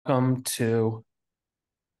Welcome to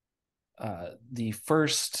the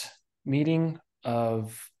first meeting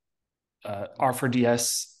of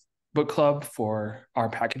R4DS book club for our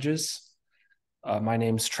packages. My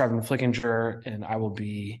name's Trevin Flickinger, and I will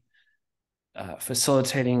be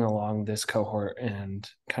facilitating along this cohort and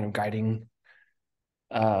kind of guiding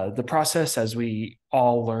the process as we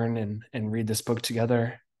all learn and read this book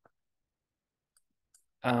together.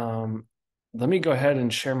 Let me go ahead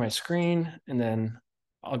and share my screen, and then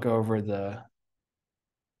I'll go over the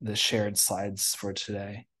shared slides for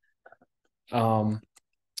today. Today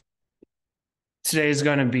is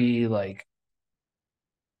going to be like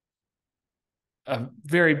a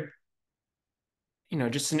very,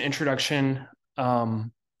 just an introduction.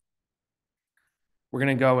 We're going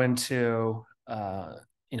to go into,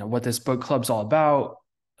 what this book club's all about,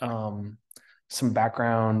 some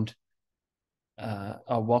background,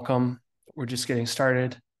 welcome. We're just getting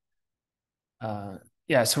started.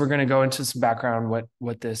 So we're going to go into some background,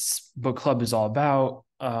 what this book club is all about.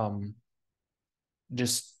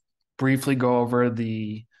 Just briefly go over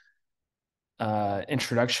the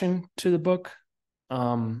introduction to the book,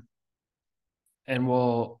 and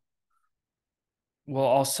we'll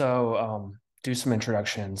also do some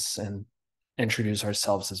introductions and introduce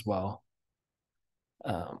ourselves as well.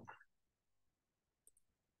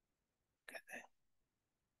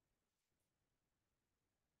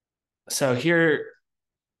 So here's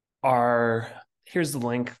the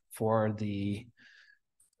link for the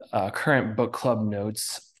current book club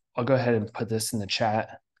notes. I'll go ahead and put this in the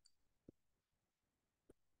chat.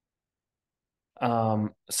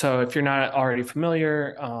 So if you're not already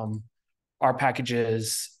familiar, Our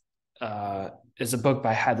Packages is a book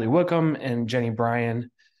by Hadley, Wickham and Jenny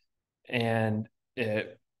Bryan, and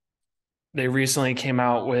they recently came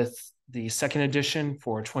out with the second edition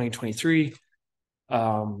for 2023.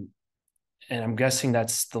 And I'm guessing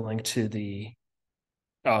that's the link to the,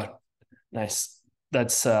 oh, nice.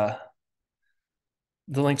 That's the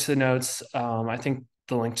link to the notes. I think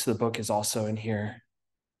the link to the book is also in here.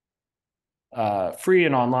 Free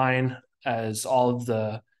and online, as all of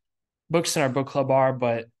the books in our book club are,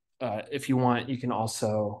 but if you want, you can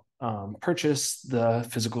also purchase the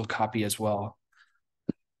physical copy as well.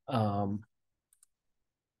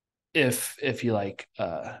 If you like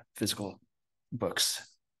physical books.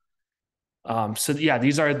 So yeah,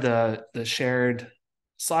 these are the shared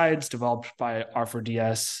slides developed by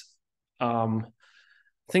R4DS. I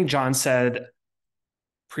think John said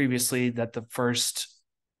previously that the first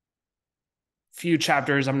few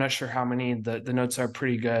chapters, I'm not sure how many, the notes are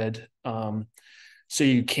pretty good. So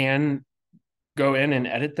you can go in and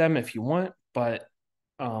edit them if you want, but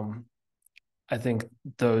I think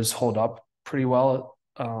those hold up pretty well,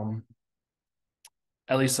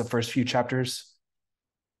 at least the first few chapters.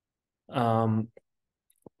 I'm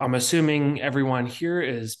assuming everyone here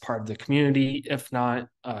is part of the community. If not,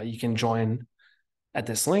 you can join at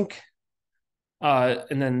this link.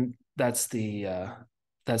 And then that's the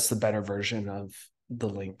better version of the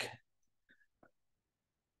link.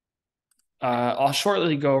 I'll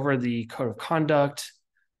shortly go over the code of conduct,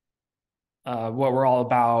 what we're all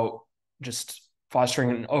about, just fostering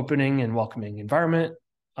an opening and welcoming environment.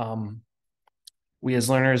 We as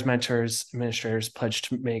learners, mentors, administrators pledge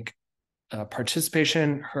to make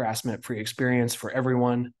participation harassment-free experience for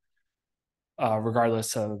everyone,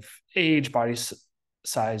 regardless of age, body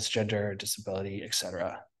size, gender, disability,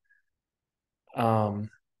 etc. So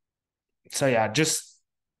yeah, just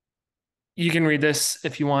you can read this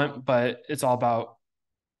if you want, but it's all about,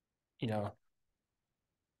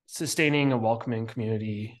 sustaining a welcoming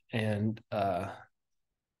community and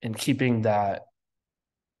keeping that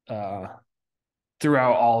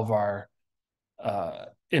throughout all of our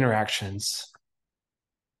interactions.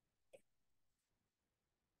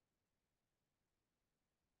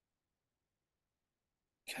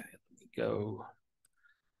 Okay, let me go.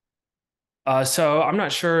 So I'm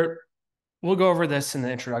not sure. We'll go over this in the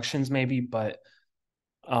introductions maybe, but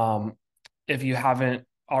if you haven't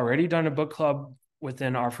already done a book club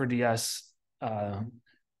within R4DS,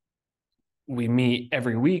 we meet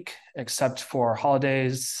every week except for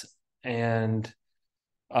holidays and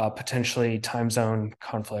potentially time zone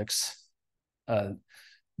conflicts. The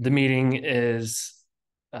meeting is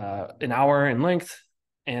an hour in length,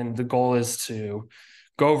 and the goal is to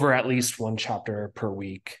go over at least one chapter per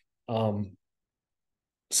week.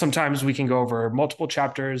 Sometimes we can go over multiple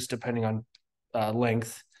chapters depending on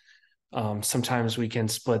length. Sometimes we can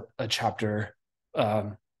split a chapter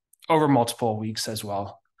over multiple weeks as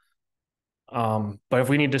well. But if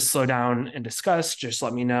we need to slow down and discuss, just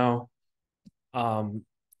let me know.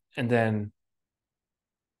 And then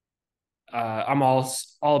I'm all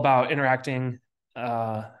about interacting.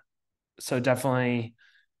 So definitely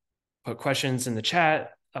put questions in the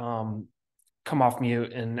chat. Come off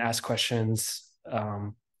mute and ask questions.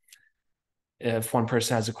 If one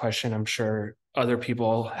person has a question, I'm sure other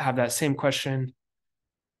people have that same question,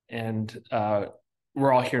 and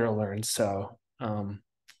we're all here to learn. So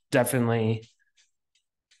definitely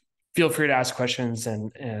feel free to ask questions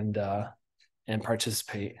and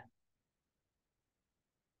participate.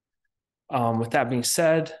 With that being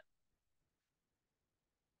said,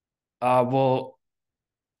 we'll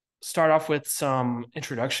start off with some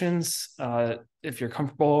introductions. If you're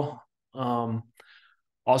comfortable, I'll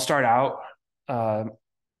start out.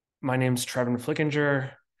 My name's Trevin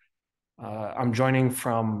Flickinger. I'm joining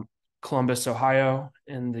from Columbus, Ohio,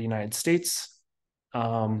 in the United States.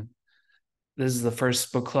 This is the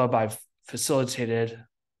first book club I've facilitated,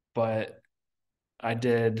 but I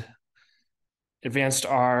did Advanced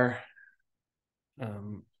R,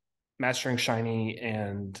 Mastering Shiny,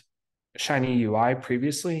 and Shiny UI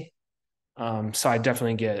previously. So I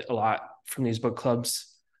definitely get a lot from these book clubs.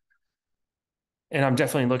 And I'm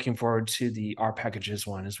definitely looking forward to the rpkgs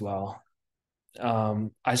one as well.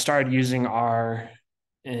 I started using R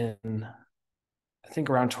in, I think,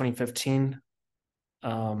 around 2015,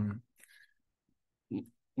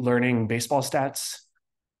 learning baseball stats.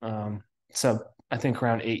 So I think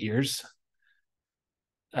around 8 years.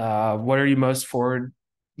 What are you most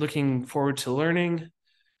looking forward to learning?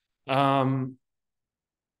 I've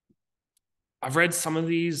read some of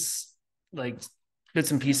these like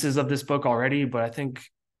bits and pieces of this book already, but I think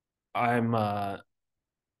I'm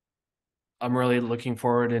really looking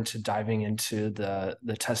forward into diving into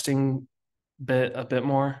the testing bit a bit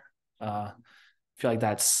more. I feel like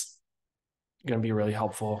that's going to be really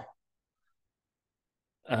helpful.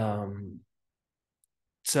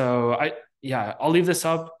 So I'll leave this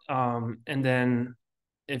up, and then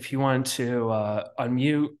if you want to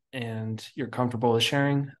unmute and you're comfortable with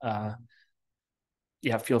sharing,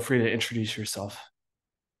 feel free to introduce yourself.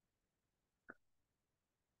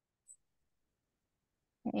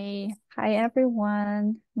 Hey, hi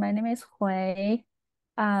everyone. My name is Hui.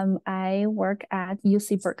 I work at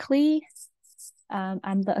UC Berkeley.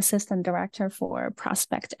 I'm the assistant director for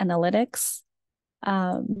prospect analytics.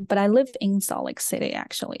 But I live in Salt Lake City,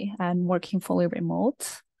 actually. I'm working fully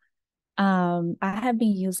remote. I have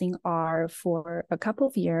been using R for a couple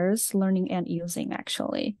of years, learning and using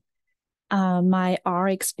actually. My R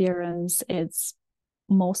experience is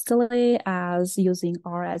mostly as using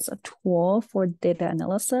R as a tool for data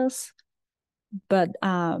analysis, but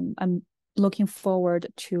I'm looking forward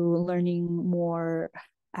to learning more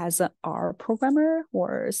as an R programmer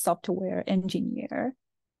or software engineer.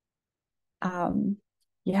 I've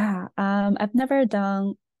never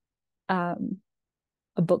done a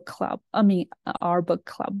book club. Our book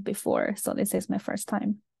club before, so this is my first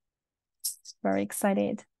time. Very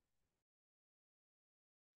excited.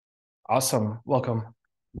 Awesome. Welcome.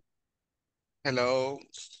 Hello,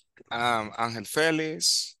 I'm Angel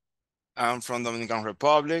Felix. I'm from Dominican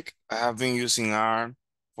Republic. I have been using R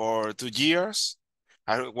for 2 years.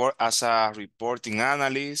 I work as a reporting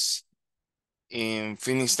analyst in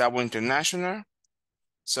Phoenix Tower International.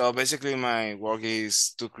 So basically my work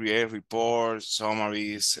is to create reports,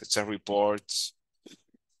 summaries, Excel reports,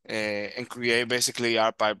 and create basically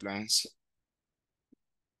R pipelines.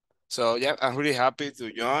 So yeah, I'm really happy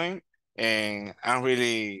to join, and I'm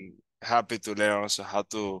really happy to learn also how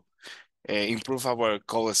to improve our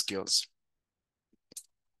code skills.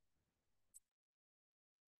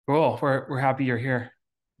 Cool. We're happy you're here.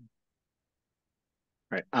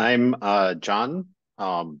 Right. I'm John.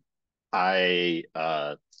 I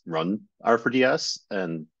run R4DS,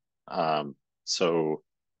 and so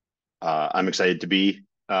I'm excited to be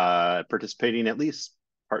participating at least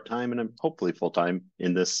part-time and I'm hopefully full-time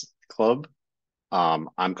in this club.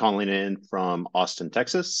 I'm calling in from Austin,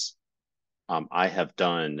 Texas. I have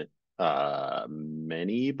done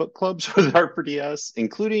many book clubs with R4DS,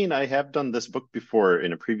 including I have done this book before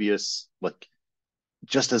in a previous,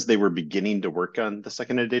 just as they were beginning to work on the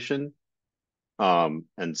second edition.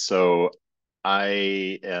 And so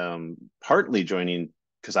I am partly joining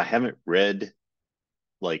because I haven't read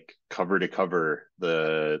cover to cover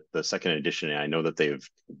the second edition. And I know that they've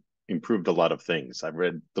improved a lot of things. I've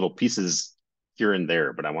read little pieces here and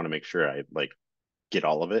there, but I want to make sure I get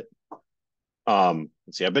all of it.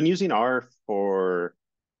 Let's see, I've been using R for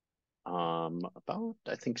about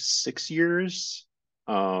I think 6 years.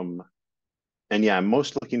 And yeah, I'm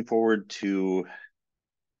most looking forward to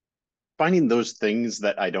finding those things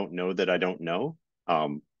that I don't know that I don't know.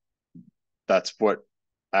 That's what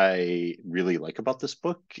I really like about this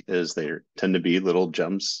book is there tend to be little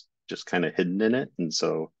gems just kind of hidden in it. And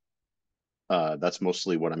so that's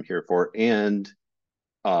mostly what I'm here for. And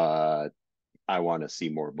I want to see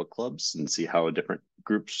more book clubs and see how different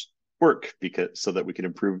groups work because so that we can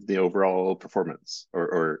improve the overall performance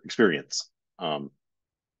or experience. Yeah,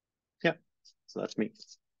 so that's me.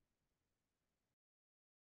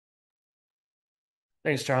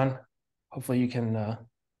 Thanks, John. Hopefully you can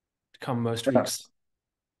come most weeks.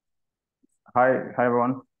 Hi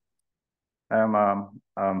everyone. I'm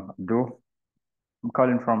Du. I'm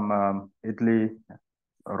calling from Italy,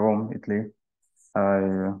 Rome, Italy.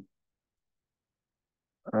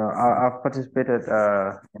 I've participated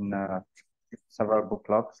in several book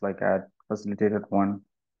clubs. Like I facilitated one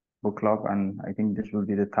book club, and I think this will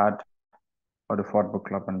be the third or the fourth book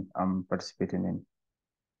club, and I'm participating in.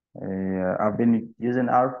 I've been using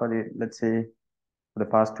R for let's say for the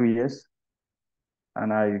past 2 years,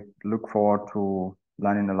 and I look forward to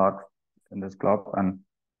learning a lot in this club and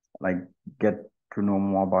like get to know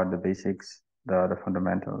more about the basics, the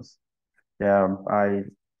fundamentals. Yeah, I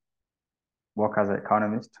work as an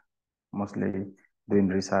economist, mostly doing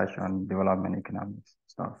research on development economics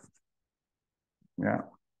stuff. Yeah,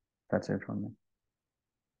 that's it from me.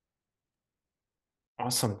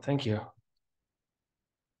 Awesome, thank you.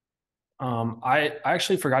 I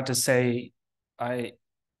actually forgot to say, I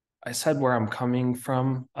said where I'm coming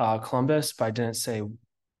from, Columbus, but I didn't say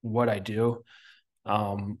what I do.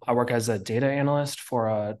 I work as a data analyst for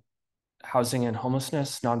a housing and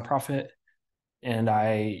homelessness nonprofit, and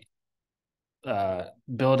I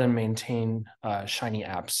build and maintain Shiny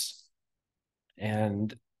apps.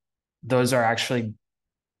 And those are actually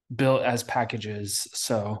built as packages.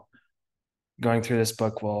 So going through this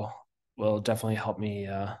book will definitely help me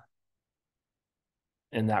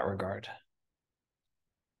in that regard.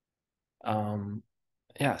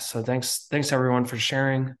 Yeah, so thanks everyone for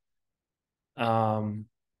sharing.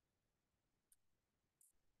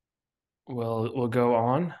 We'll go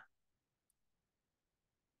on.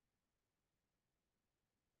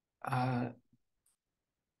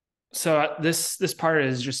 So this part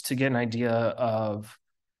is just to get an idea of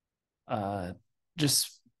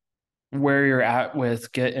just where you're at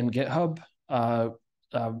with Git and GitHub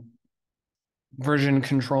version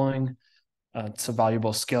controlling. It's a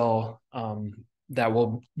valuable skill that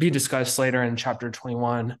will be discussed later in chapter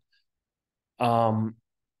 21. And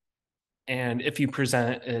if you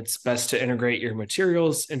present, it's best to integrate your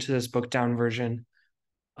materials into this book down version.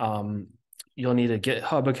 You'll need a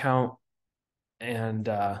GitHub account, and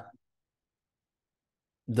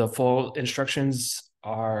the full instructions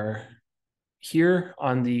are here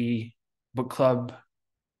on the book club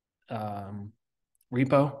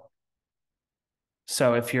repo.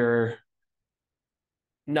 So if you're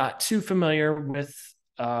not too familiar with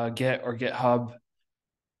Git or GitHub,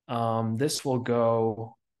 this will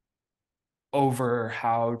go over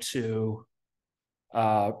how to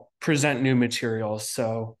present new materials.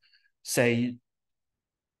 So say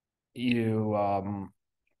you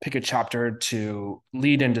pick a chapter to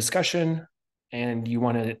lead in discussion and you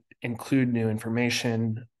want to include new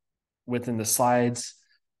information within the slides.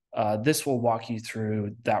 This will walk you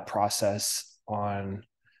through that process on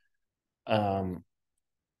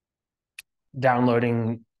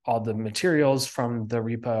downloading all the materials from the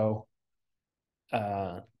repo,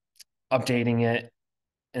 updating it,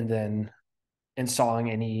 and then installing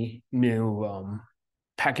any new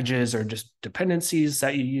packages or just dependencies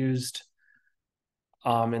that you used.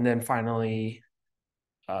 And then finally,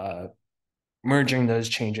 merging those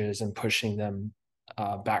changes and pushing them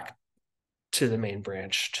back to the main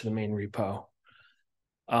branch, to the main repo.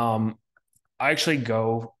 I actually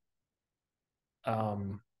go,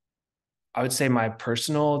 I would say my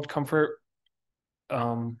personal comfort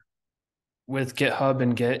with GitHub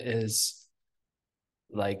and Git is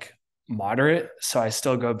like moderate. So I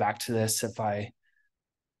still go back to this if I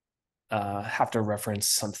have to reference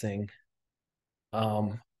something.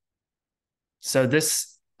 So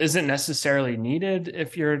this isn't necessarily needed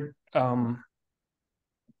if you're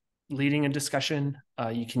leading a discussion.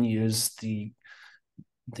 You can use the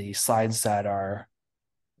slides that are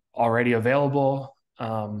already available,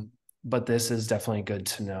 but this is definitely good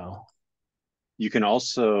to know. You can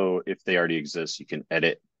also, if they already exist, you can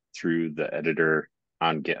edit through the editor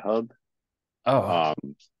on GitHub. Oh,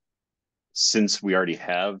 since we already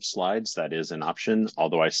have slides, that is an option,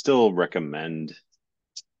 although I still recommend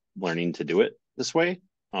learning to do it this way.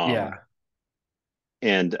 Yeah.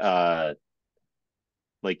 And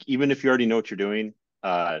like, even if you already know what you're doing,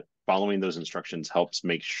 following those instructions helps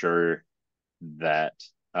make sure that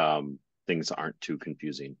things aren't too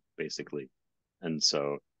confusing, basically. And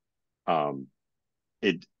so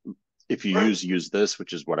if you use this,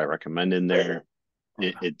 which is what I recommend in there,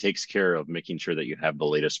 it takes care of making sure that you have the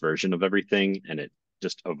latest version of everything, and it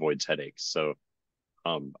just avoids headaches. So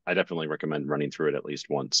I definitely recommend running through it at least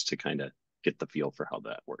once to kind of get the feel for how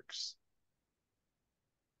that works.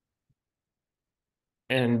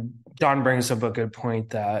 And Don brings up a good point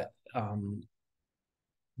that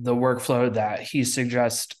the workflow that he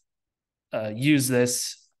suggests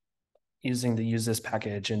using the use this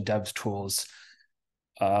package in dev tools.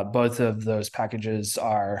 Both of those packages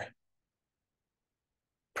are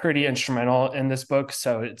pretty instrumental in this book,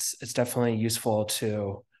 so it's definitely useful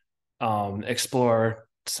to explore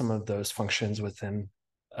some of those functions within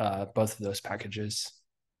both of those packages.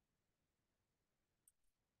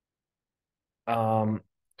 I'll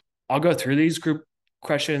go through these group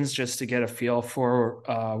questions just to get a feel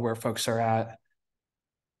for where folks are at.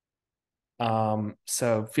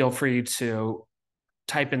 So feel free to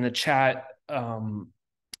type in the chat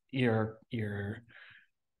your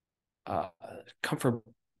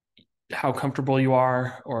how comfortable you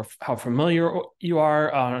are, or how familiar you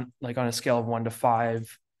are on a scale of 1 to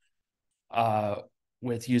 5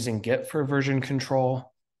 with using Git for version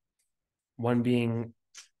control. 1 being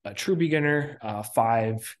a true beginner,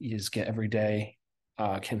 5 use Git every day,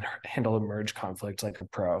 can handle a merge conflict like a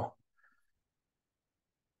pro.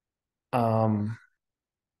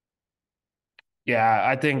 Yeah,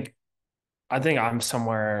 I think I'm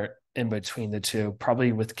somewhere in between the two,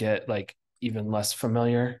 probably with Git, like even less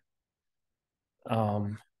familiar.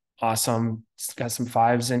 Awesome. It's got some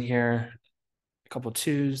 5s in here, a couple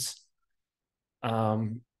 2s.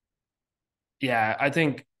 Yeah, I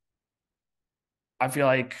feel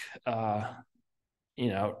like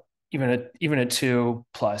even a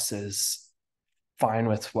 2+ is fine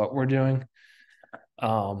with what we're doing.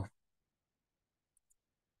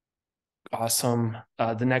 Awesome.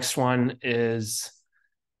 The next one is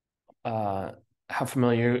how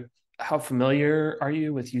familiar are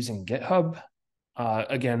you with using GitHub?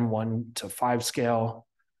 Again, 1 to 5 scale.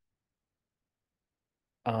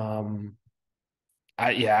 I'd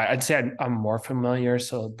say I'm more familiar,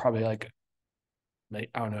 so probably like, I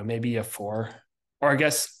don't know, maybe a 4, or I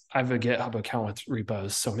guess I have a GitHub account with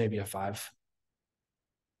repos, so maybe a 5.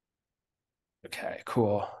 Okay,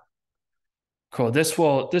 cool. This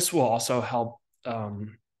will also help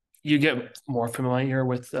you get more familiar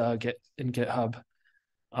with Git in GitHub.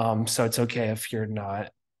 So it's okay if you're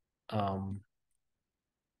not at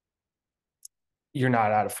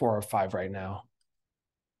a 4 or 5 right now.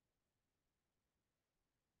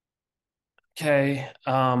 Okay.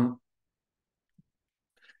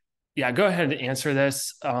 Yeah, go ahead and answer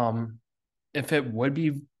this. If it would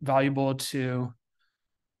be valuable to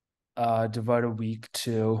devote a week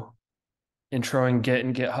to introing Git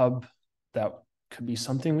and GitHub, that could be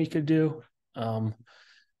something we could do.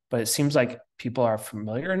 But it seems like people are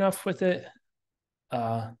familiar enough with it.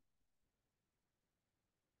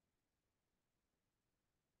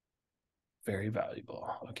 Very valuable.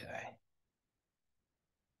 Okay.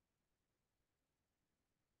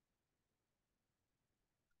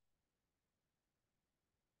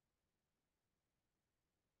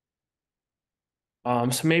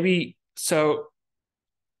 So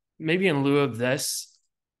maybe in lieu of this,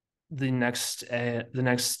 the next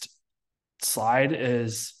slide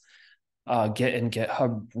is Git and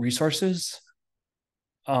GitHub resources.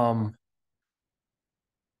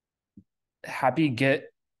 Happy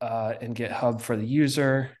Git and GitHub for the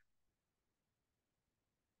user.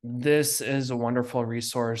 This is a wonderful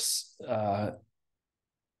resource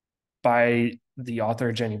by the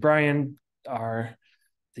author Jenny Bryan, our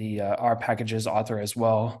packages author as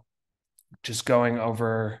well, just going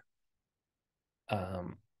over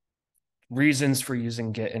reasons for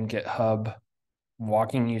using Git and GitHub,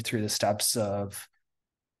 walking you through the steps of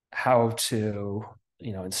how to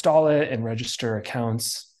install it and register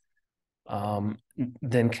accounts,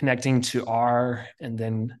 then connecting to R, and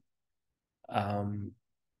then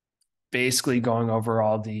basically going over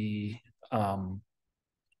all the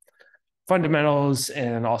fundamentals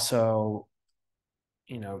and also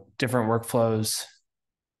different workflows.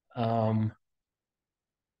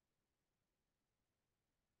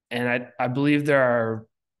 And I believe there are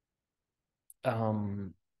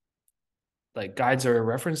like guides or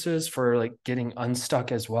references for like getting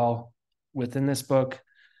unstuck as well within this book.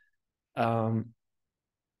 I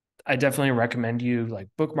definitely recommend you like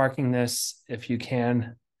bookmarking this if you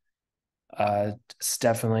can. It's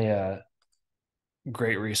definitely a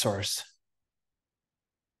great resource.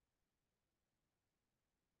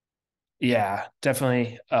 Yeah,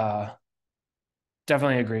 definitely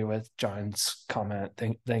agree with John's comment.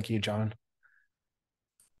 Thank you, John.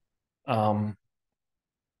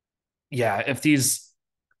 Yeah, if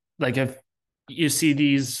you see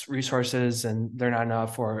these resources and they're not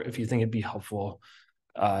enough, or if you think it'd be helpful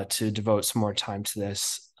to devote some more time to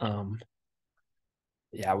this,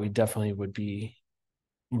 yeah, we definitely would be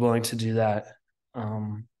willing to do that.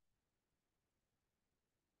 I'm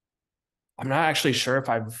not actually sure if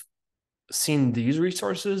I've seen these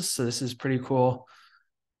resources, so this is pretty cool.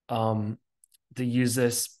 To use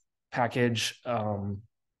this package,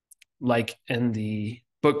 like in the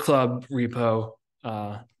book club repo,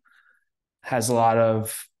 has a lot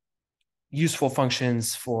of useful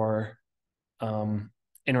functions for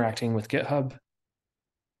interacting with GitHub.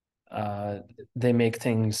 They make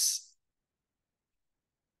things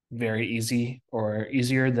very easy, or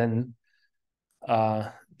easier than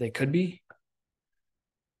they could be.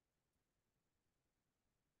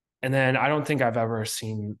 And then I don't think I've ever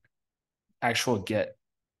seen actual Git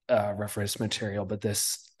reference material, but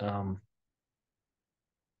this, oh,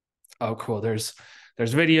 cool. There's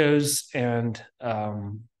videos, and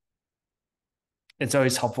it's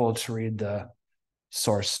always helpful to read the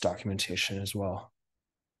source documentation as well.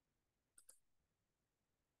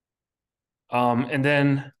 And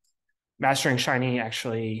then Mastering Shiny,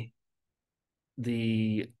 actually,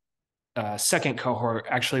 the second cohort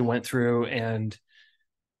actually went through and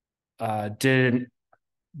did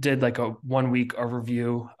like a 1 week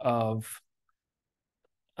overview of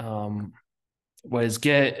what is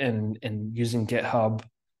Git and using GitHub.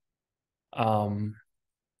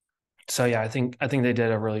 So yeah, I think they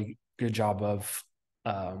did a really good job of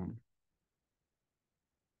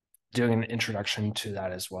doing an introduction to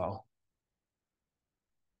that as well.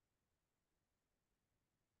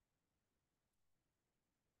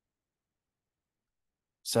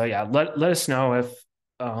 So yeah, let us know if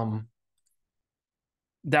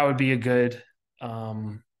that would be a good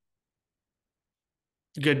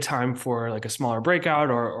good time for like a smaller breakout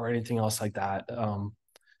or anything else like that.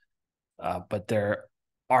 But there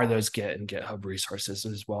are those Git and GitHub resources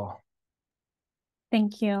as well.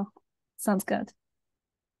 Thank you. Sounds good.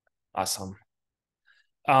 Awesome.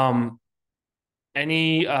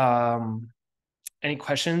 Any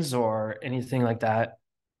questions or anything like that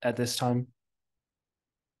at this time?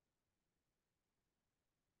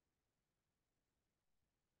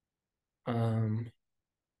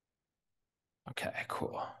 Okay,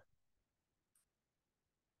 cool.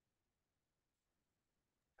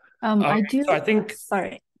 I do. So I think.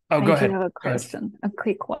 Sorry. Oh, go ahead. I do have a question, a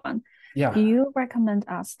quick one. Yeah. Do you recommend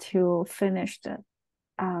us to finish the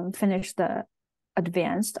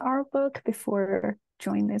advanced R book before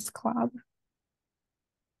joining this club?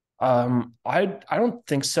 I don't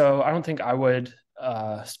think so. I don't think I would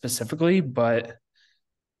specifically, but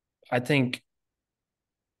I think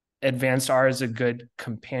Advanced R is a good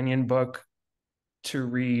companion book to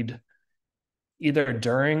read either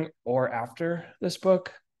during or after this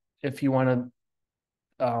book if you want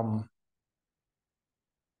to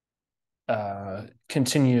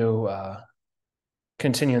continue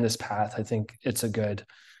in this path. I think it's a good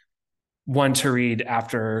one to read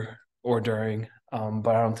after or during,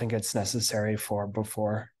 but I don't think it's necessary for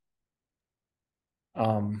before.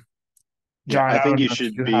 John, yeah, I think you have...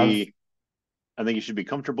 should be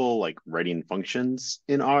comfortable like writing functions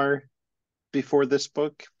in R before this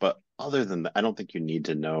book, but other than that, I don't think you need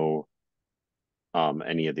to know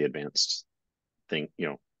any of the advanced thing.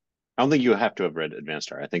 I don't think you have to have read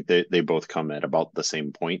Advanced R. I think they both come at about the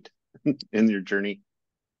same point in your journey.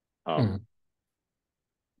 I'm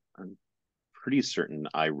pretty certain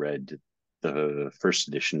I read the first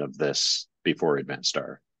edition of this before Advanced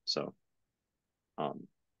R, so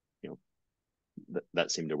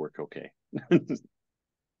that seemed to work okay.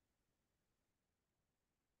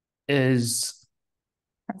 Is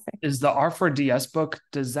Perfect. the R4DS book,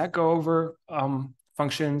 does that go over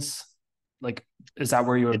functions? Like, is that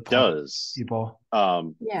where you would it does people?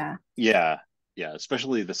 Yeah,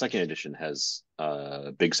 especially the second edition has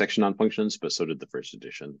a big section on functions, but so did the first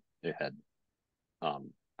edition. It had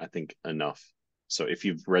I think enough. So if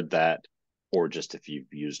you've read that, or just if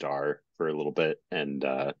you've used R for a little bit and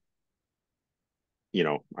are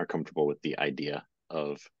comfortable with the idea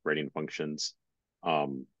of writing functions,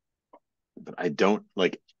 but I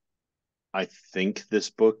think this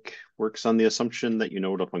book works on the assumption that you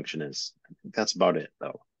know what a function is. I think that's about it,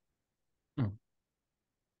 though.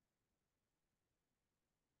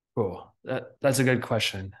 Cool. That's a good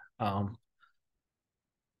question.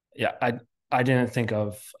 Yeah, I didn't think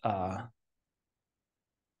of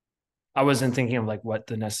I wasn't thinking of like what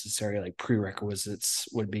the necessary like prerequisites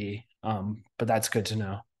would be. But that's good to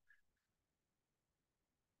know.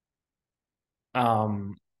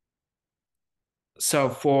 So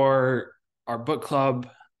for our book club,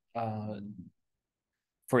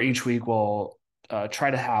 for each week, we'll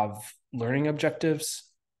try to have learning objectives.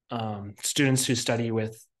 Students who study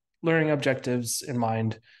with learning objectives in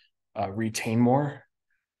mind retain more.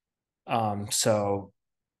 So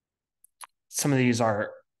some of these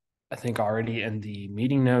are, I think, already in the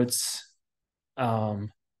meeting notes.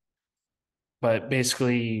 But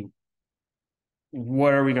basically,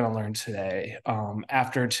 what are we going to learn today?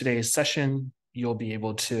 After today's session, you'll be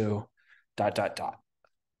able to ...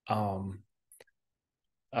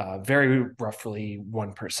 very roughly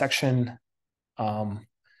one per section, and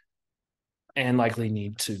likely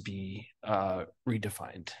need to be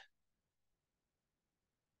redefined.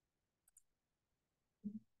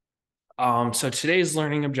 So today's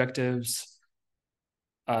learning objectives,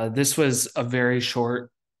 this was a very short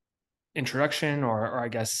introduction, or I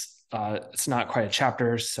guess it's not quite a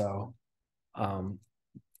chapter, so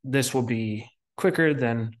this will be quicker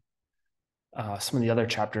than some of the other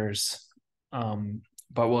chapters,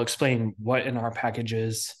 but we'll explain what in our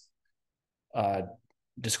packages,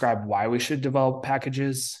 describe why we should develop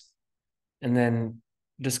packages, and then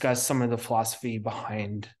discuss some of the philosophy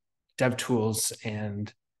behind dev tools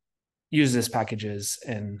and use this packages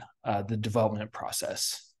in the development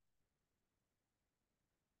process.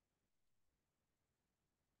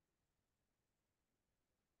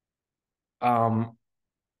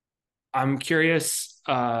 I'm curious,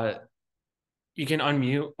 you can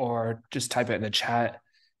unmute or just type it in the chat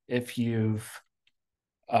if you've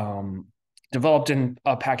developed in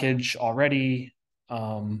a package already.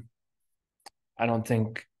 I don't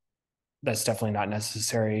think that's definitely not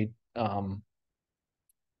necessary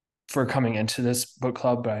for coming into this book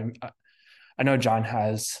club, but I know John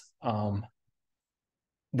has.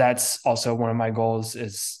 That's also one of my goals,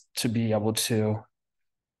 is to be able to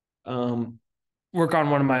work on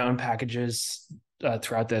one of my own packages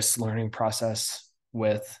throughout this learning process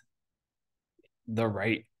with the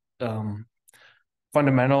right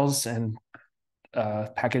fundamentals and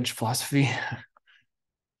package philosophy.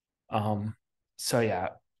 So yeah,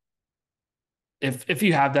 if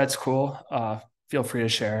you have, that's cool. Feel free to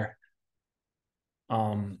share.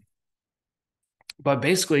 But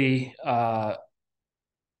basically,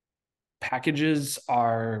 packages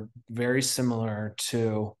are very similar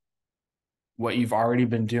to what you've already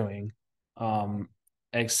been doing,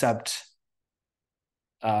 except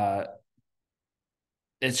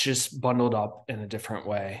it's just bundled up in a different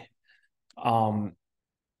way.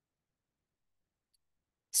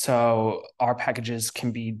 So our packages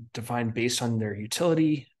can be defined based on their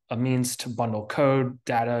utility, a means to bundle code,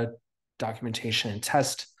 data, documentation, and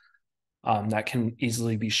test that can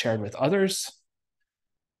easily be shared with others.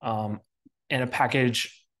 And a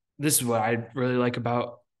package, this is what I really like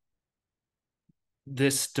about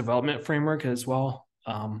this development framework as well.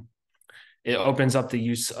 It opens up the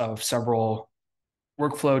use of several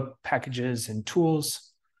workflow packages and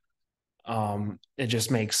tools. It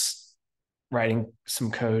just makes writing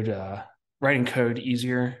code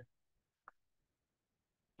easier.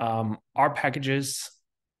 Our packages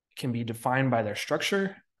can be defined by their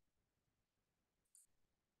structure.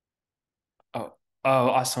 Oh,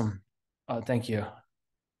 awesome. Thank you.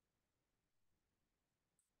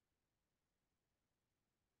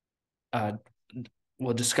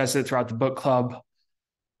 We'll discuss it throughout the book club.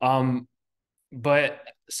 But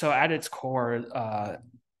so at its core,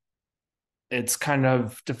 it's kind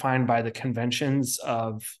of defined by the conventions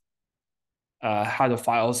of how the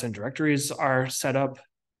files and directories are set up.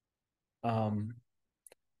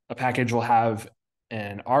 A package will have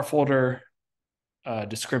an R folder, a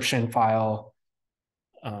description file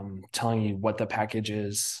telling you what the package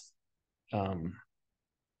is,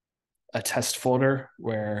 a test folder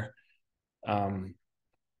where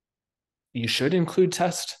you should include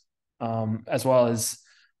test, as well as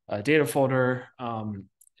a data folder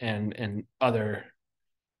and other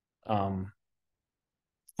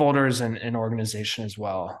folders and organization as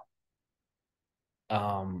well.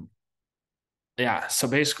 Yeah, so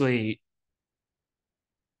basically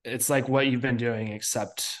it's like what you've been doing,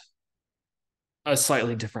 except a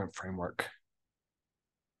slightly different framework.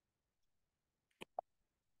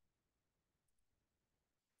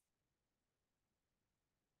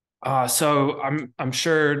 So I'm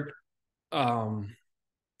sure all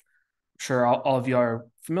of you are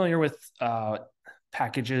familiar with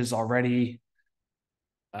packages already.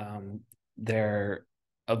 They're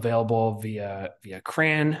available via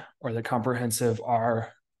CRAN, or the Comprehensive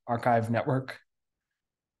R Archive Network.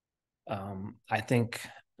 I think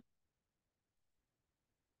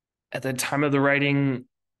at the time of the writing,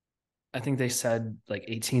 I think they said like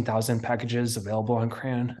 18,000 packages available on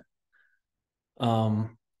CRAN.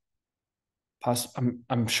 I'm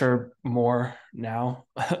sure more now.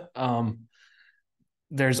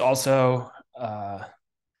 There's also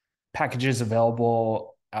packages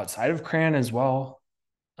available outside of CRAN as well.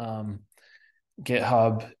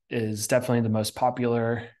 GitHub is definitely the most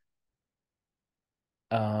popular.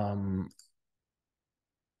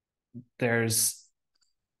 There's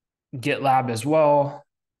GitLab as well,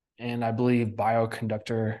 and I believe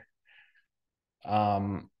Bioconductor.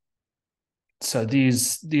 So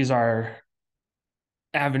these are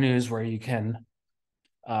avenues where you can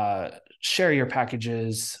share your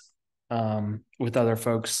packages with other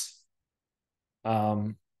folks.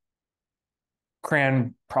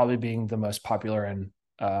 CRAN probably being the most popular and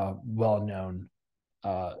well-known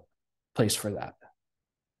place for that.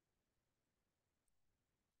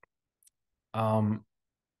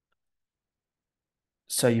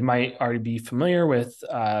 So you might already be familiar with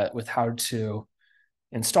how to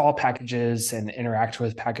install packages and interact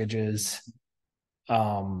with packages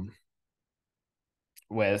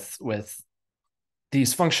with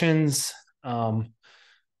these functions.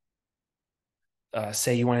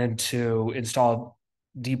 Say you wanted to install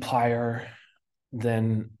dplyr,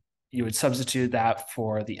 then you would substitute that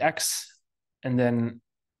for the X, and then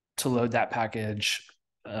to load that package,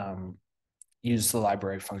 use the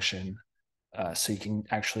library function so you can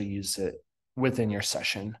actually use it within your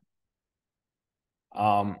session.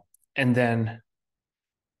 And then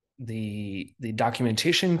the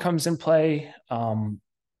documentation comes in play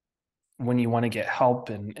when you want to get help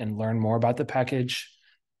and learn more about the package.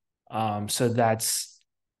 So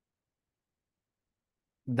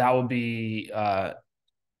that will be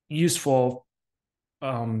useful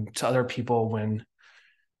to other people and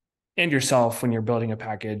yourself when you're building a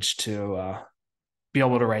package to be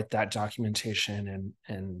able to write that documentation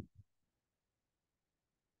and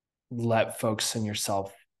let folks and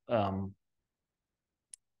yourself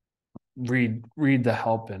read the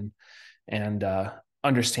help and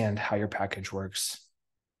understand how your package works.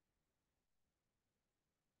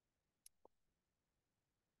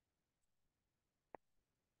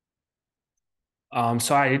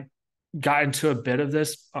 So I got into a bit of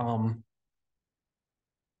this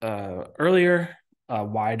earlier.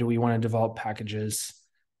 Why do we want to develop packages?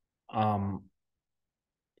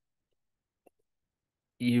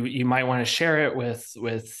 You might want to share it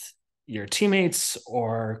with your teammates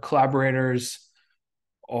or collaborators,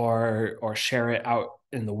 or share it out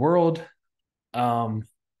in the world.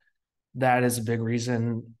 That is a big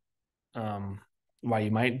reason why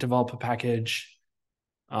you might develop a package.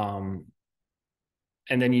 And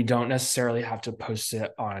then you don't necessarily have to post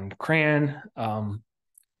it on CRAN.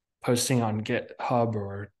 Posting on GitHub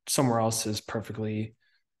or somewhere else is perfectly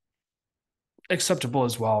acceptable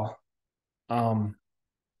as well.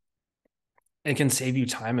 It can save you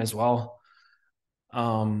time as well.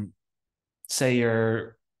 Say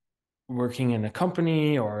you're working in a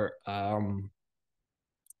company or a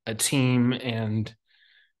team and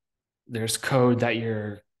there's code that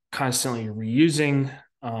you're constantly reusing.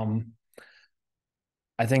 I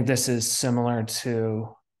think this is similar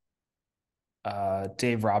to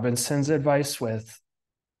Dave Robinson's advice with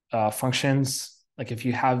functions. Like if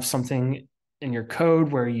you have something in your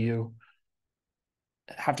code where you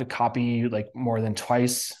have to copy like more than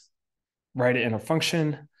twice, write it in a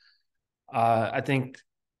function. I think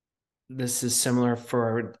this is similar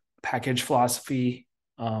for package philosophy.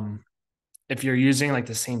 If you're using like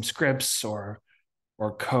the same scripts or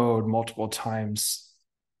code multiple times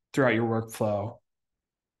throughout your workflow,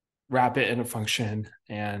 wrap it in a function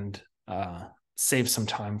and save some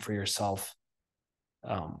time for yourself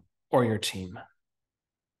or your team.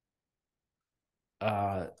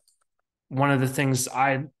 One of the things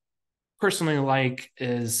I personally like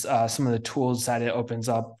is some of the tools that it opens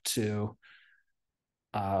up to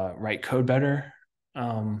write code better.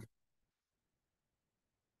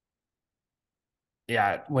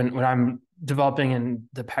 Yeah, when I'm developing in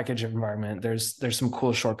the package environment, there's some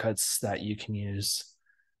cool shortcuts that you can use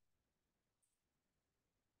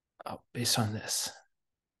based on this.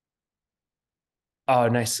 Oh,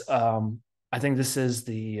 nice. I think this is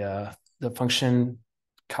the function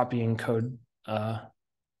copying code.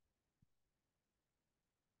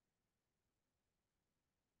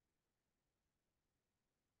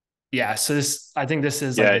 Yeah, so I think this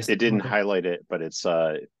is Yeah, like it didn't highlight it, but it's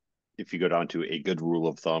if you go down to a good rule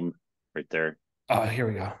of thumb right there. Oh, here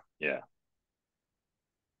we go. Yeah.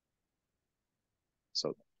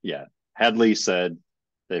 So yeah, Hadley said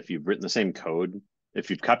that if you've written the same code, if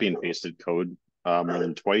you've copy and pasted code more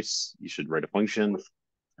than twice, you should write a function.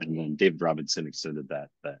 And then David Robinson extended that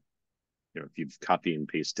if you've copy and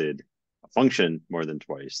pasted a function more than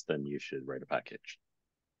twice, then you should write a package.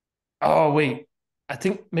 Oh, wait. I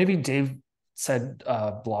think maybe Dave said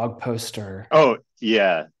blog post or. Oh,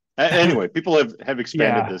 yeah. Anyway, people have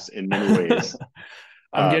expanded Yeah. this in many ways.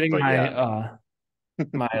 I'm getting but my yeah.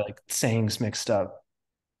 my like sayings mixed up.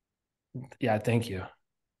 Yeah, thank you.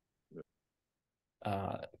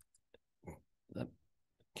 Can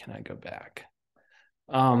I go back?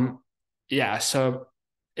 Yeah, so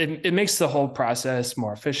it makes the whole process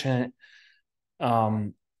more efficient.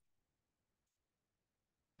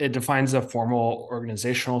 It defines a formal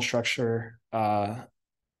organizational structure. I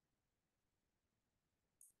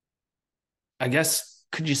guess,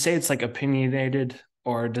 could you say it's like opinionated,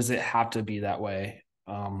 or does it have to be that way?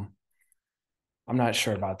 I'm not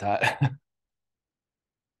sure about that.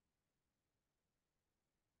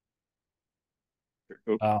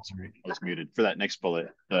 Sorry, I was muted. For that next bullet,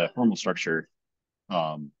 the formal structure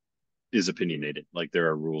is opinionated. Like there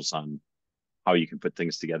are rules on how you can put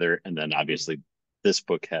things together. And then obviously this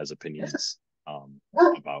book has opinions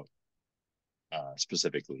about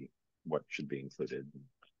specifically what should be included.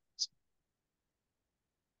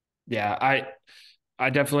 Yeah, I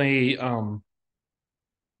definitely don't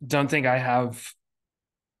think I have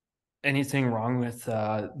anything wrong with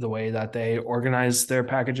the way that they organize their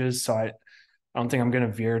packages. So I don't think I'm going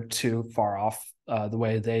to veer too far off the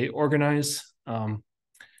way they organize.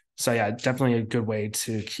 So yeah, definitely a good way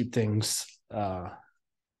to keep things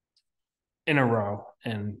in a row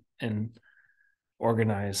and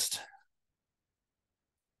organized.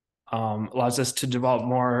 Allows us to develop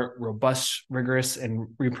more robust, rigorous, and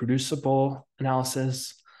reproducible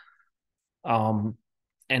analysis. And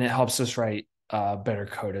it helps us write better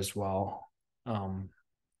code as well.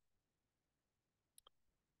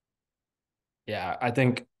 Yeah, I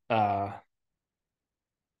think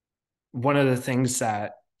one of the things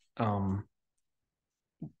that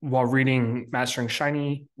while reading Mastering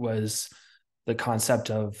Shiny was the concept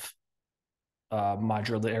of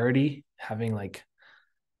modularity, having like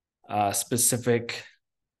specific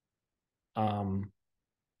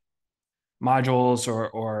modules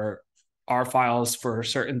or R files for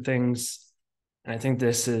certain things. And I think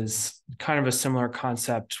this is kind of a similar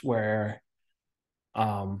concept where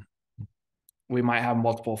we might have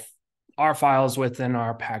multiple R files within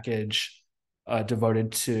our package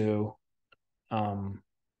devoted to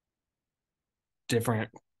different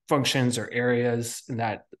functions or areas, and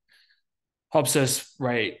that helps us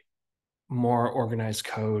write more organized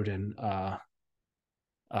code and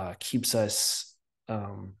keeps us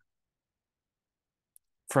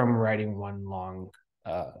from writing one long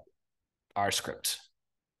R script.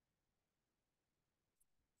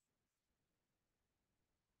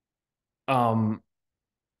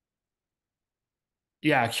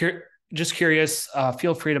 Yeah, just curious.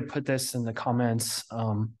 Feel free to put this in the comments.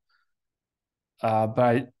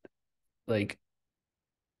 But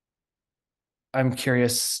I'm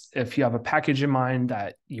curious if you have a package in mind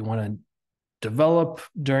that you want to develop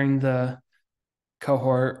during the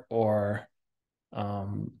cohort, or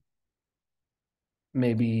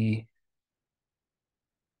maybe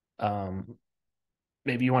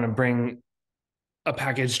you want to bring a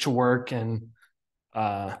package to work and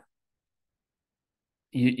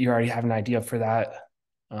you already have an idea for that.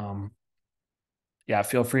 Yeah,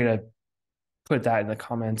 feel free to put that in the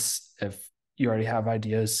comments if you already have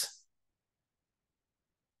ideas.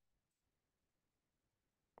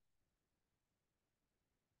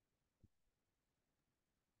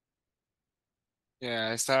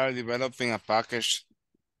 Yeah, I started developing a package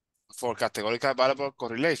for categorical variable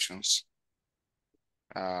correlations.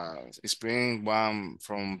 It's bringing one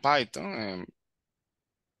from Python, and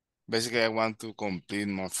basically I want to complete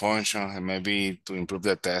more functions and maybe to improve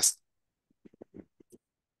the test.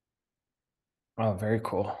 Oh, very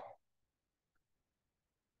cool.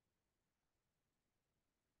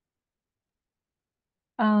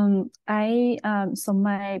 So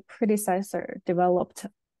my predecessor developed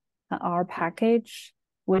an R package,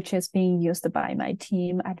 which is being used by my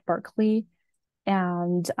team at Berkeley.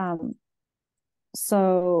 And I'm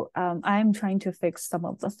trying to fix some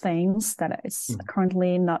of the things that is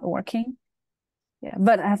currently not working. Yeah,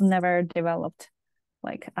 but I've never developed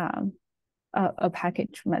like a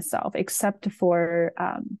package myself, except for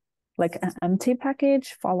like an empty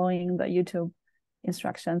package following the YouTube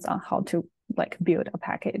instructions on how to like build a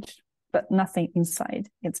package, but nothing inside.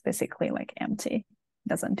 It's basically like empty,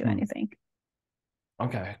 doesn't do anything.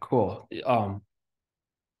 Okay, cool.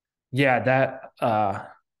 Yeah, that I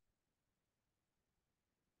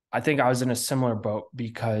think I was in a similar boat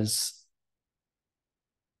because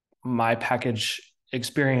my package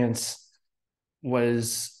experience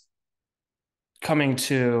was coming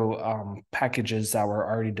to packages that were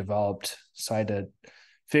already developed. So I had to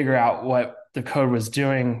figure out what the code was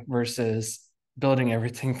doing versus building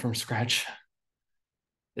everything from scratch.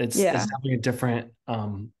 It's having a different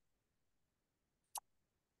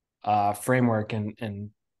framework and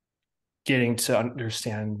getting to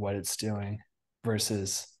understand what it's doing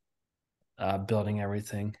versus building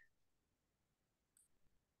everything.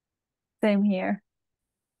 Same here.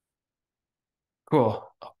 Cool.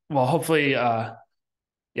 Well, hopefully,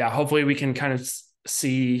 hopefully we can kind of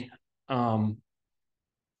see.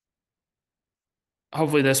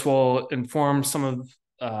 Hopefully, this will inform some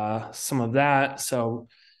of that, so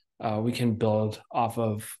we can build off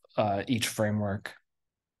of each framework.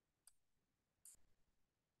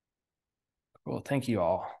 Cool. Thank you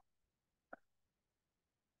all.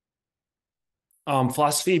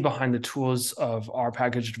 Philosophy behind the tools of our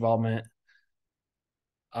package development.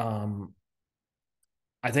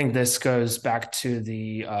 I think this goes back to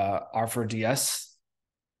the R4DS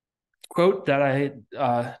quote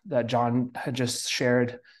that John had just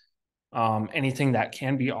shared. Anything that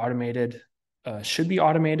can be automated should be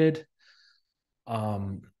automated.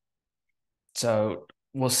 So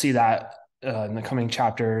we'll see that in the coming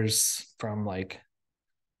chapters, from like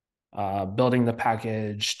building the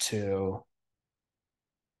package to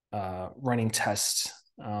running tests.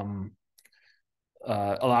 A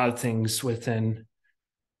lot of things within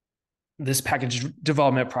this package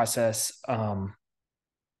development process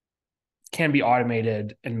can be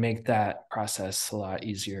automated and make that process a lot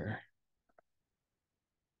easier.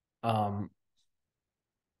 We'll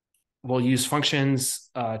use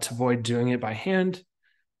functions to avoid doing it by hand.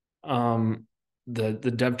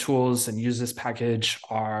 The dev tools and use this package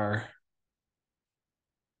are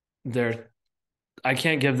there. I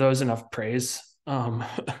can't give those enough praise.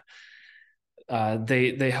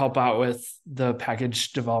 They help out with the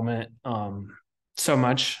package development so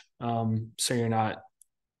much. So you're not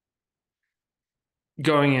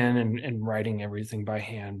going in and writing everything by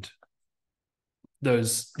hand.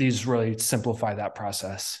 These really simplify that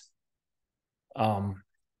process. So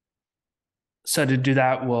to do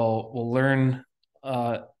that, we'll learn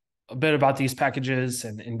a bit about these packages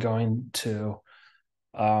and going to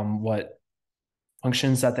what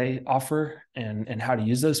functions that they offer and how to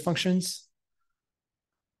use those functions.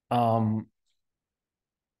 Our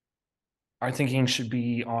thinking should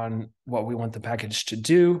be on what we want the package to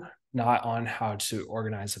do, not on how to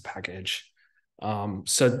organize a package.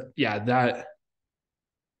 So yeah, that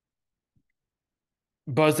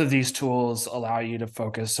both of these tools allow you to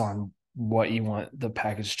focus on what you want the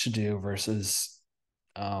package to do versus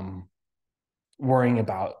worrying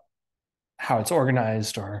about how it's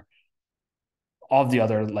organized or all of the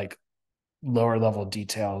other like lower level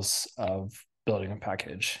details of building a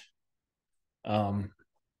package. So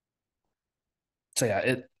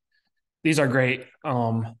yeah, these are great.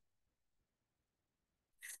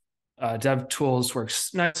 Dev tools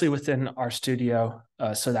works nicely within RStudio.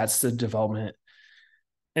 So that's the development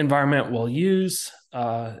environment we'll use.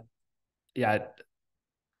 Yeah,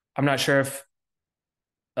 I'm not sure if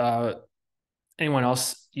anyone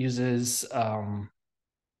else uses an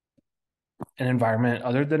environment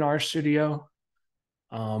other than RStudio.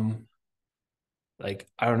 Like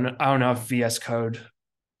I don't know if VS Code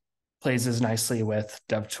plays as nicely with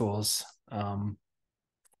dev tools.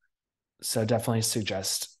 So definitely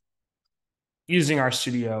suggest using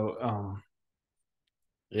RStudio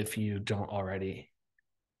if you don't already.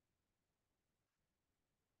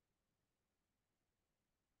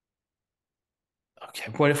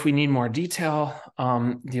 Okay, what if we need more detail?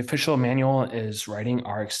 The official manual is writing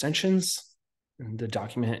R extensions. And the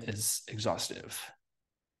document is exhaustive.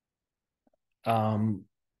 Okay.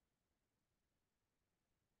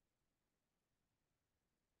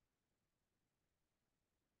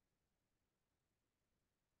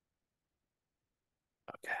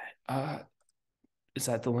 Is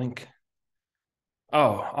that the link?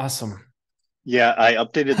 Oh, awesome. Yeah, I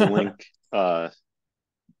updated the link.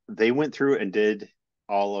 They went through and did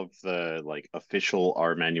all of the like official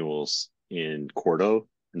R manuals in Quarto,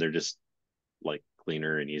 and they're just like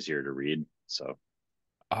cleaner and easier to read. So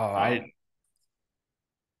I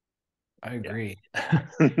agree.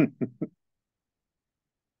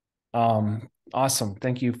 Awesome.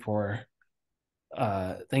 Thank you for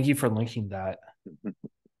linking that.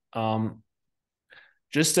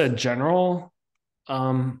 Just a general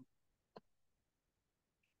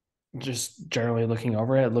just generally looking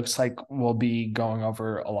over it, looks like we'll be going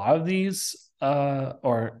over a lot of these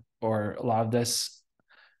or a lot of this,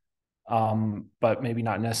 but maybe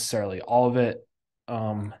not necessarily all of it.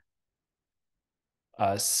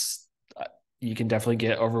 you can definitely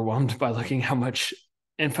get overwhelmed by looking how much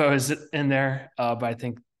info is in there. But I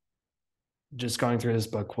think just going through this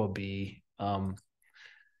book will be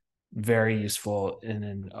very useful in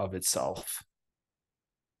and of itself.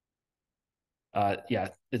 Yeah,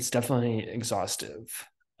 it's definitely exhaustive.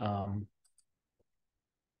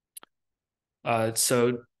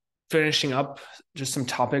 So finishing up just some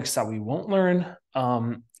topics that we won't learn.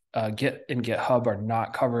 Git and GitHub are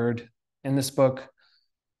not covered in this book,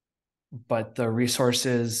 but the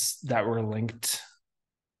resources that were linked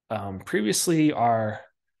previously are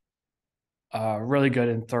really good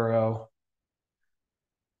and thorough.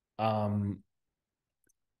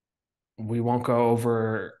 We won't go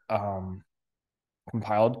over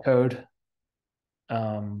compiled code.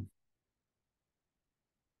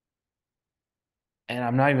 And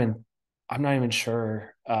I'm not even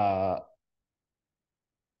sure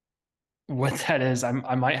what that is. I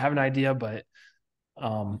might have an idea, but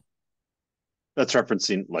that's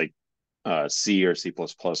referencing like C or C++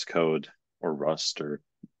 code or Rust or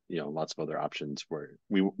lots of other options where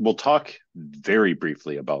we will talk very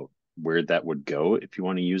briefly about where that would go if you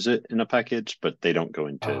want to use it in a package, but they don't go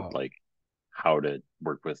into like how to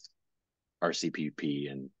work with RCPP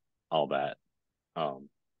and all that.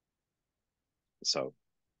 So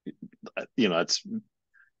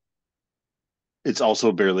it's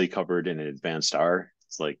also barely covered in advanced R.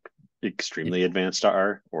 It's like extremely advanced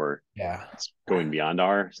R, or it's going beyond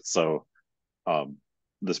R. So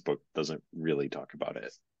this book doesn't really talk about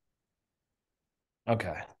it.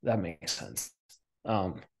 Okay, that makes sense.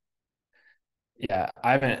 Yeah,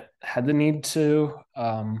 I haven't had the need to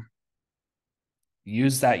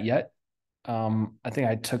use that yet. I think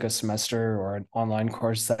I took a semester or an online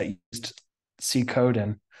course that used C code,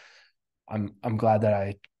 and I'm glad that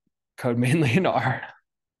I code mainly in R.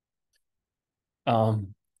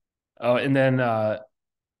 And then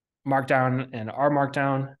Markdown and R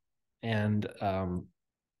Markdown, and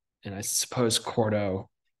I suppose Cordo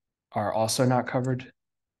are also not covered.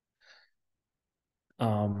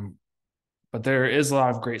 But there is a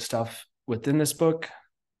lot of great stuff within this book.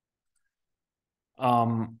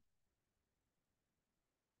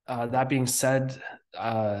 That being said,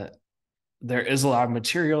 there is a lot of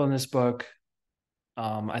material in this book.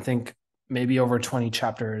 I think maybe over 20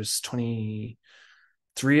 chapters,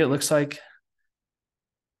 23 it looks like.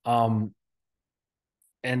 And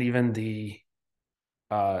even the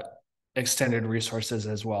extended resources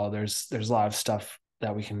as well. There's a lot of stuff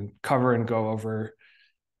that we can cover and go over.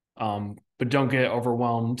 But don't get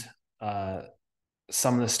overwhelmed.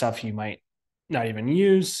 Some of the stuff you might not even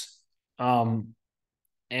use. And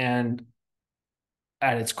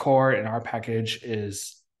at its core, an R package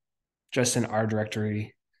is just an R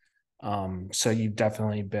directory. So you've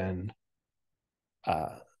definitely been,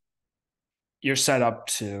 you're set up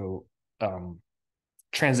to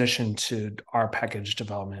transition to R package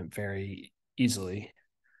development very easily.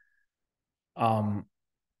 And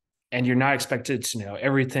you're not expected to know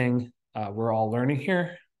everything. We're all learning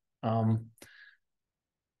here. None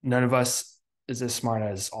of us is as smart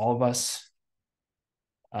as all of us.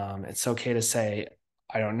 It's okay to say,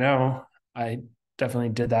 I don't know. I definitely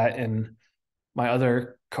did that in my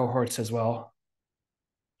other cohorts as well.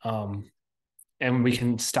 And we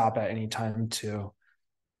can stop at any time to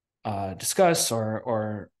discuss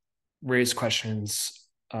or raise questions.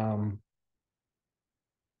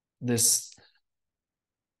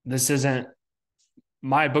 This isn't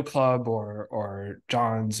my book club or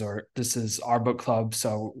John's, or this is our book club.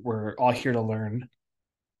 So we're all here to learn.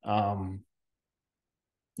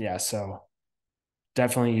 Yeah, so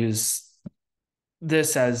definitely use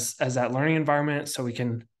this as that learning environment so we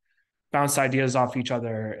can bounce ideas off each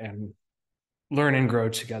other and learn and grow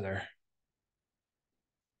together.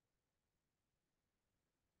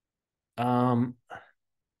 I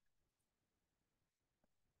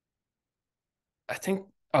think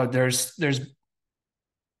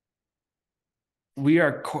we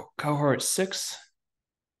are cohort 6.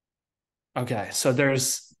 Okay, so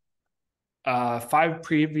there's 5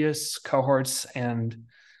 previous cohorts, and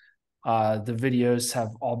the videos have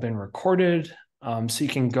all been recorded, so you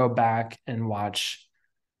can go back and watch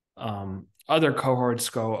other cohorts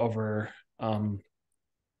go over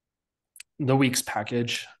the week's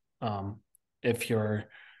package. If you're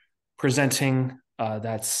presenting,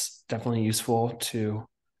 that's definitely useful to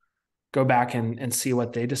go back and see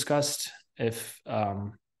what they discussed if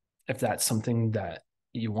that's something that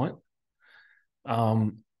you want.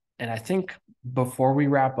 And I think before we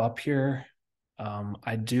wrap up here,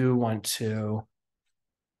 I do want to.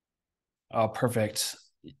 Oh, perfect.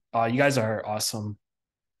 You guys are awesome.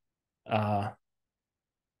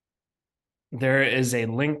 There is a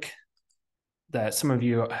link that some of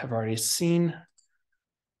you have already seen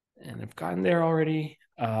and have gotten there already.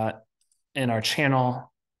 In our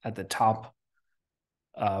channel at the top,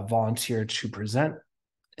 volunteer to present.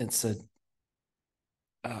 It's a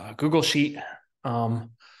Google Sheet.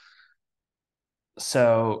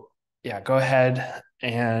 So yeah, go ahead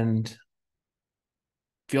and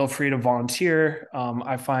feel free to volunteer.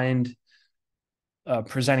 I find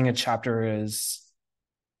presenting a chapter is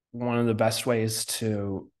one of the best ways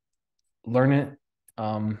to learn it,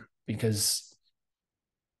 because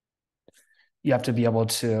you have to be able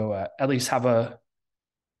to at least have a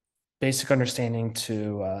basic understanding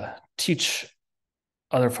to teach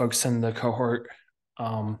other folks in the cohort.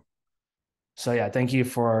 So yeah, thank you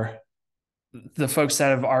for the folks that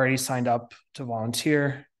have already signed up to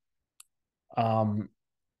volunteer.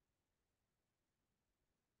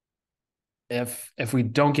 If we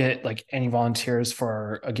don't get like any volunteers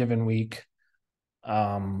for a given week,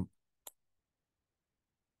 I'll,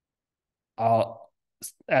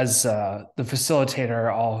 as the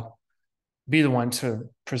facilitator, I'll be the one to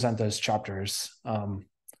present those chapters.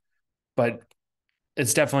 But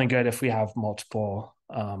it's definitely good if we have multiple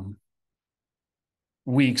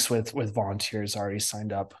weeks with volunteers already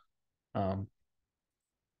signed up.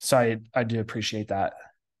 So I do appreciate that.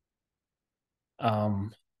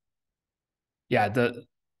 Yeah,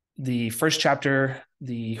 the first chapter,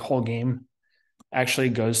 the whole game, actually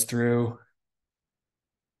goes through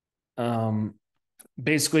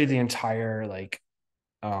basically the entire like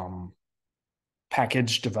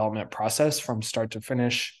package development process from start to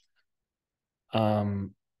finish.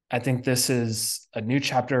 I think this is a new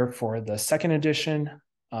chapter for the second edition.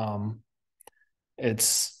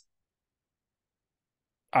 It's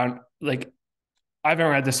like, I haven't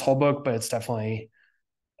read this whole book, but it's definitely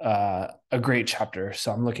a great chapter.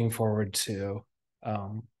 So I'm looking forward to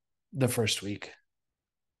the first week.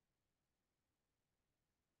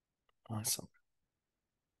 Awesome.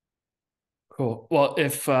 Cool. Well,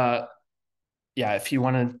 if you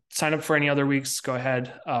want to sign up for any other weeks, go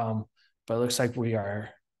ahead. But it looks like we are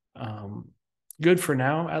good for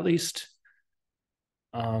now, at least.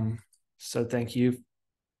 So thank you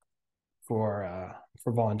for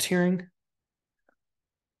volunteering.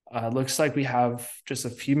 Looks like we have just a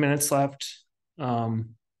few minutes left.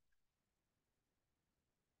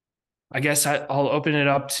 I guess I'll open it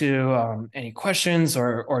up to any questions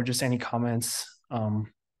or just any comments,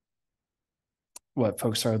 what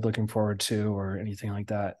folks are looking forward to or anything like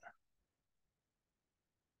that.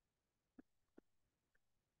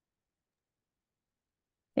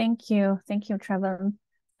 Thank you, Trevin.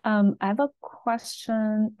 I have a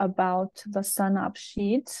question about the sign-up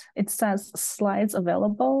sheet. It says slides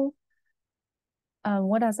available.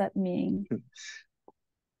 What does that mean?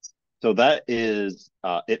 So that is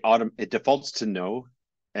it defaults to no,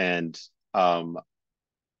 and I'll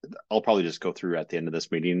probably just go through at the end of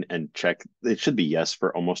this meeting and check. It should be yes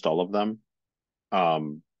for almost all of them.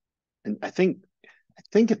 And I think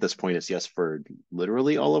at this point it's yes for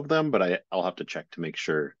literally all of them, but I'll have to check to make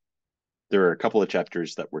sure. There are a couple of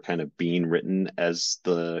chapters that were kind of being written as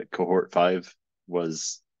the cohort 5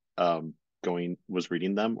 was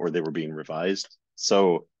reading them, or they were being revised.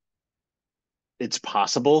 So it's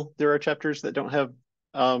possible there are chapters that don't have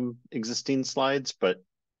existing slides, but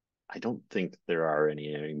I don't think there are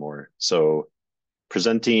any anymore. So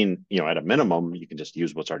presenting, at a minimum, you can just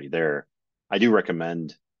use what's already there. I do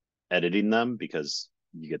recommend editing them because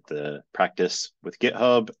you get the practice with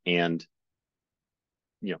GitHub, and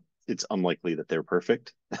it's unlikely that they're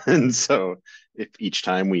perfect. And so if each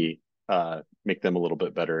time we make them a little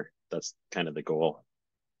bit better, that's kind of the goal.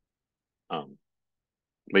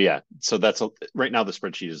 But yeah, so right now the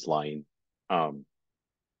spreadsheet is lying.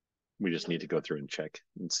 We just need to go through and check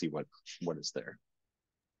and see what is there.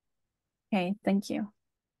 Okay, thank you.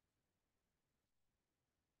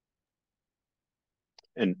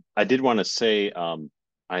 And I did want to say,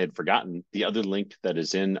 I had forgotten, the other link that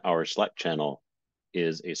is in our Slack channel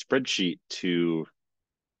is a spreadsheet to,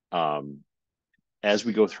 as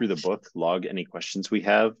we go through the book, log any questions we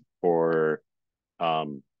have for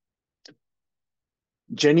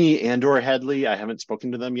Jenny and/or Hadley. I haven't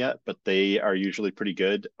spoken to them yet, but they are usually pretty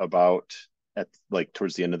good about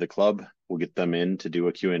towards the end of the club, we'll get them in to do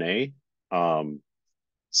a Q&A.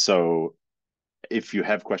 So if you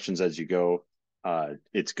have questions as you go,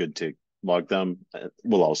 it's good to log them.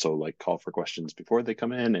 We'll also call for questions before they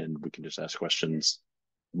come in, and we can just ask questions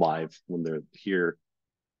live when they're here.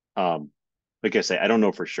 Like I say, I don't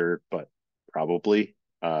know for sure, but probably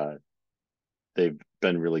they've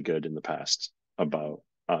been really good in the past about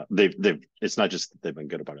it's not just that they've been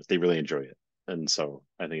good about it, they really enjoy it. And so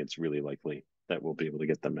I think it's really likely that we'll be able to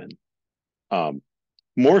get them in.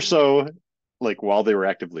 More so like while they were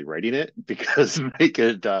actively writing it, because they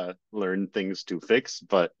could learn things to fix.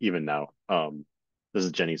 But even now, this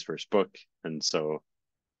is Jenny's first book, and so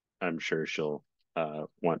I'm sure she'll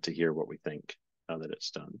want to hear what we think now that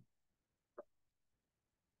it's done.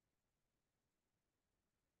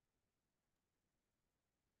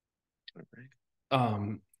 All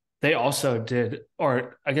right. They also did,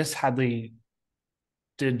 or I guess Hadley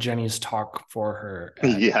did Jenny's talk for her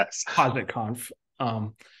at Yes. PositConf.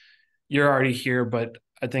 You're already here, but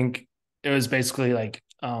I think it was basically like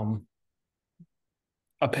a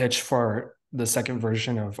pitch for the second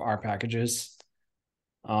version of rpkgs.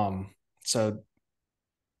 So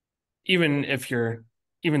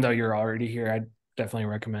even though you're already here, I'd definitely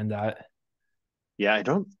recommend that. Yeah, I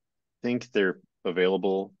don't think they're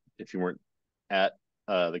available if you weren't at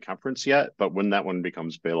the conference yet, but when that one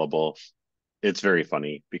becomes available, it's very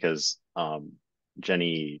funny because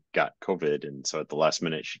Jenny got COVID, and so at the last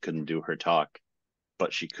minute she couldn't do her talk,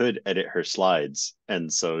 but she could edit her slides,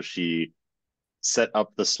 and so she set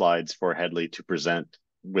up the slides for Hadley to present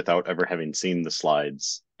without ever having seen the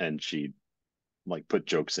slides, and she like put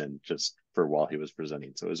jokes in just for while he was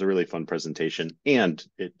presenting. So it was a really fun presentation, and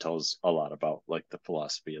it tells a lot about like the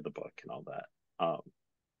philosophy of the book and all that.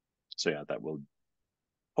 So yeah, that will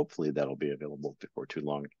hopefully that'll be available before too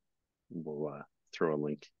long. We'll throw a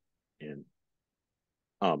link in.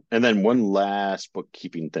 And then one last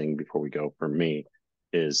bookkeeping thing before we go for me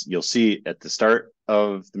is you'll see at the start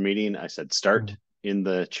of the meeting, I said start in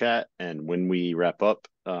the chat. And when we wrap up,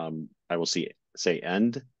 I will say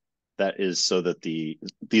end. That is so that these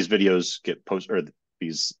videos get posted, or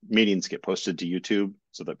these meetings get posted to YouTube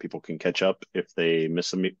so that people can catch up if they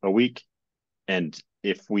miss a week. And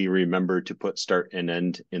if we remember to put start and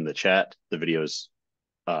end in the chat, the videos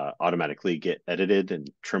automatically get edited and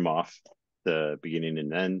trim off the beginning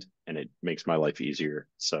and end, and it makes my life easier.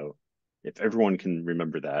 So if everyone can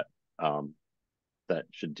remember that, that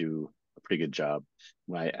should do a pretty good job.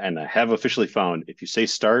 And I have officially found if you say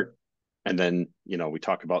start and then we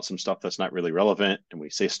talk about some stuff that's not really relevant and we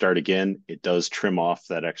say start again, it does trim off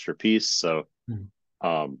that extra piece. So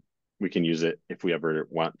we can use it if we ever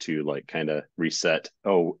want to like kind of reset.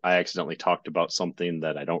 Oh, I accidentally talked about something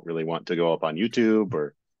that I don't really want to go up on YouTube,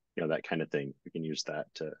 or that kind of thing. We can use that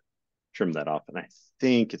to trim that off. And I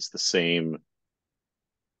think it's the same.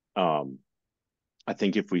 I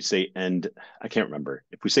think if we say end, I can't remember.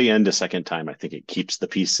 If we say end a second time, I think it keeps the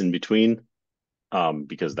piece in between,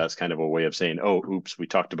 because that's kind of a way of saying, oh, oops, we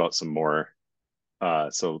talked about some more.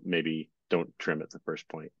 So maybe don't trim at the first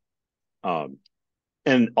point.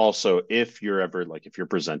 And also, if you're ever if you're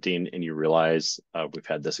presenting and you realize, we've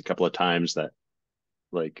had this a couple of times, that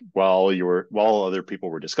like while other people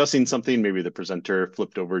were discussing something, maybe the presenter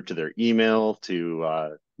flipped over to their email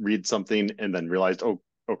to read something and then realized, oh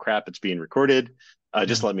crap, it's being recorded.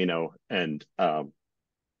 Just let me know, and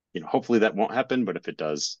hopefully that won't happen. But if it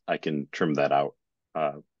does, I can trim that out.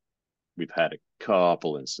 We've had a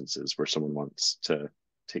couple instances where someone wants to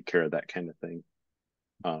take care of that kind of thing.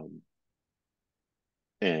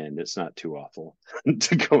 And it's not too awful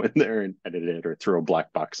to go in there and edit it or throw a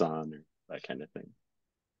black box on or that kind of thing.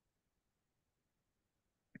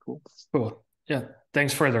 Cool. Yeah.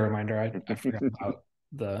 Thanks for the reminder. I forgot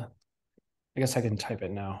about I guess I can type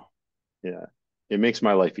it now. Yeah. It makes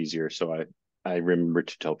my life easier. So I remember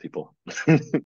to tell people.